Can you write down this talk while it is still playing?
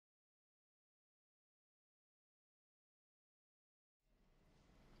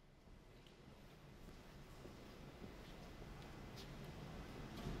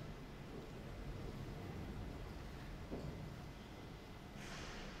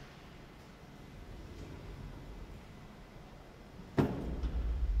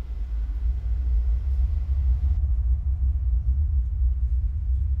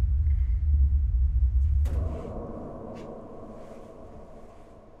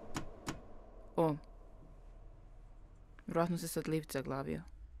O, vjerojatno se sad lift zaglavio.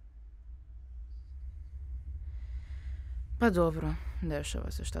 Pa dobro,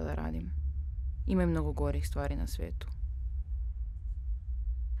 dešava se, šta da radim. Ima i mnogo gorih stvari na svijetu.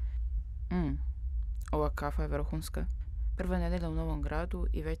 Ova kafa je vrhunska. Prva nedjelja u novom gradu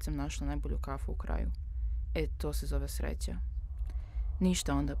i već sam našla najbolju kafu u kraju. To se zove sreća.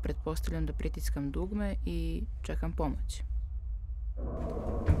 Ništa onda, pretpostavljam da pritiskam dugme i čekam pomoć.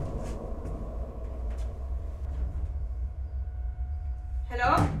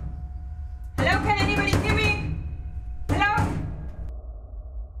 Hello? Hello, can anybody hear me? Hello?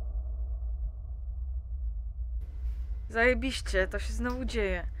 Zajebiście, to się znowu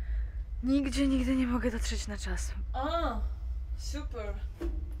dzieje. Nigdzie nie mogę dotrzeć na czas. Super.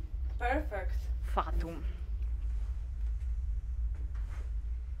 Perfect. Fatum.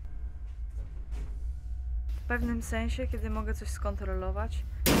 W pewnym sensie, kiedy mogę coś skontrolować,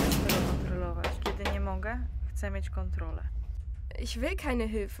 chcę to kontrolować. Kiedy nie mogę, chcę mieć kontrolę. Ich will keine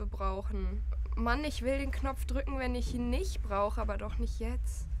Hilfe brauchen. Mann, ich will den Knopf drücken, wenn ich ihn nicht brauche, aber doch nicht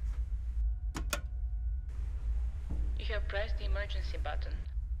jetzt. You have pressed the emergency button.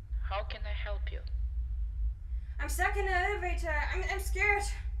 How can I help you? I'm stuck in the elevator. I'm scared.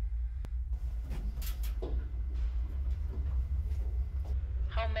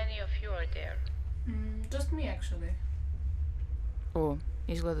 How many of you are there? Just me, actually. O,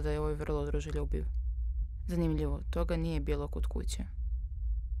 izgleda da je ovaj vrlo druželjubiv. Zanimljivo, toga nije bilo kod kuće.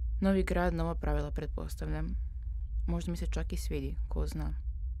 Novi grad, nova pravila, pretpostavljam. Možda mi se čak i svidi, ko zna.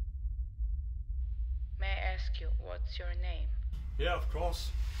 May I ask you, what's your name? Yeah, of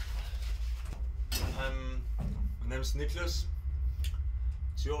course. My name's Niklas.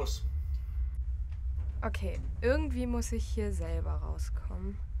 It's yours. Okay, irgendwie muss ich hier selber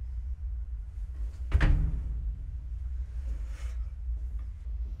rauskommen.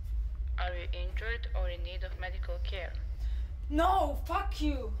 Are you injured or in need of medical care? No, fuck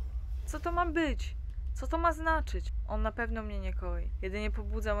you. Co to ma być? Co to ma znaczyć? On na pewno mnie nie koi. Jedynie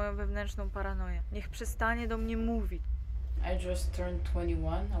pobudza moją wewnętrzną paranoję. Niech przestanie do mnie mówić. I just turned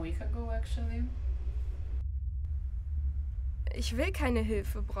 21 a week ago, actually. Ich will keine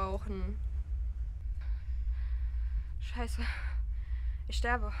Hilfe brauchen. Scheiße. Ich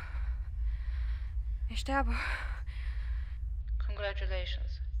sterbe. Ich sterbe.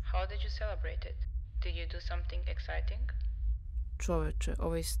 Congratulations. How did you celebrate it? Did you do something exciting? Čoveče,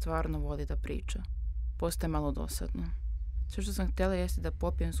 ovaj stvarno voli da priča. Postaje malo dosadno. Sve što sam htjela jeste da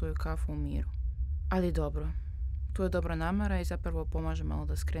popijem svoju kafu u miru. Ali dobro. Tu je dobra namara i zapravo pomaže malo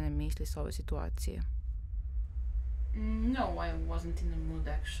da skrenem misli s ove situacije. No, I wasn't in the mood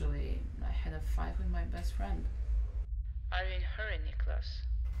actually. I had a fight with my best friend. Are you in a hurry, Niklas?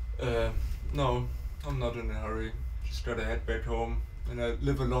 No, I'm not in a hurry. Just gotta head back home. And I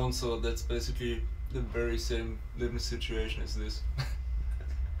live alone, so that's basically the very same living situation as this.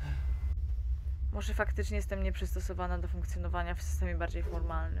 Może faktycznie jestem nieprzystosowana do funkcjonowania w systemie bardziej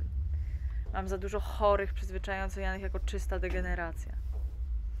formalnym. Mam za dużo chorych, przyzwyczajających jako czysta degeneracja.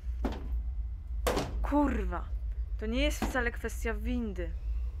 Kurwa! To nie jest wcale kwestia windy.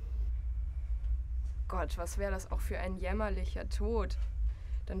 Gott, was wäre das auch für ein jämmerlicher Tod?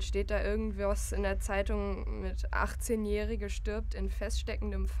 Dann steht da irgendwas in der Zeitung mit 18-Jährige stirbt in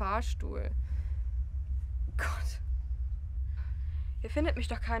feststeckendem Fahrstuhl. Gott. Hier findet mich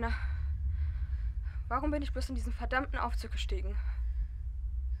doch keiner. Warum bin ich bloß in diesen verdammten Aufzug gestiegen?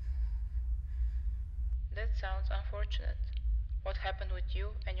 That sounds unfortunate. What happened with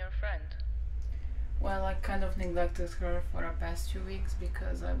you and your friend? Well, I kind of neglected her for the past 2 weeks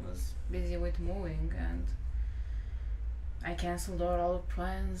because I was busy with moving and I cancelled all the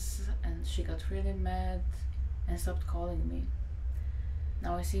plans and she got really mad and stopped calling me.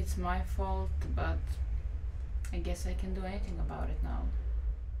 Now I see it's my fault, but I guess I can do anything about it now.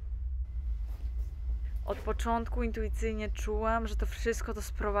 Od początku intuicyjnie czułam, że to wszystko to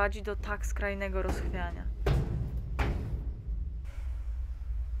sprowadzi do tak skrajnego rozchwiania.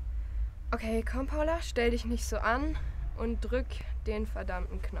 Okay, komm Paula, stell dich nicht so an und drück den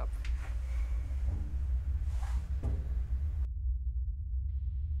verdammten Knopf.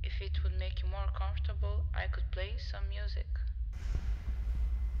 If it would make you more comfortable, I could play some music.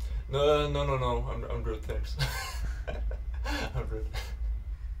 No. I'm good, thanks. I'm good.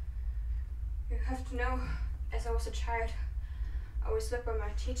 You have to know, as I was a child, I was led by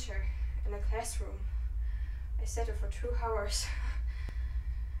my teacher in the classroom. I sat there for 2 hours.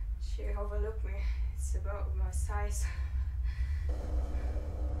 She overlooked me. It's about my size.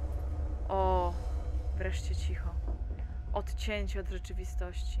 O, wreszcie cicho. Odcięcie od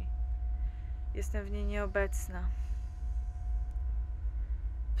rzeczywistości. Jestem w niej nieobecna.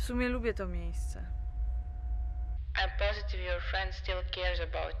 W sumie lubię to miejsce. I'm positive your friend still cares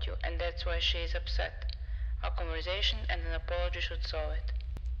about you, and that's why she is upset. A conversation and an apology should solve it.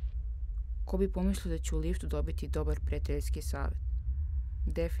 Ko bi pomislio da ću u liftu dobiti dobar prijateljski savjet?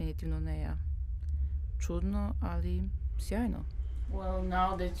 Definitivno ne ja. Čudno, ali sjajno. Well,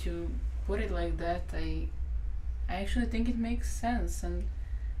 now that you put it like that, I actually think it makes sense, and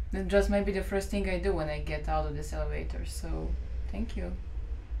that's just maybe the first thing I do when I get out of this elevator, so thank you.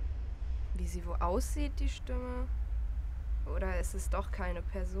 Wie sie wohl aussieht, die Stimme? Oder ist es doch keine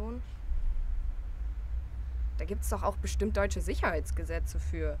Person? Da gibt es doch auch bestimmt deutsche Sicherheitsgesetze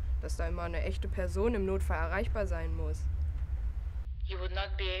für, dass da immer eine echte Person im Notfall erreichbar sein muss. You would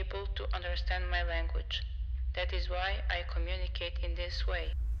not be able to understand my language. That is why I communicate in this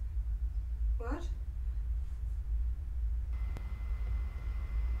way. What?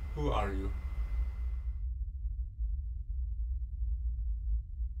 Who are you?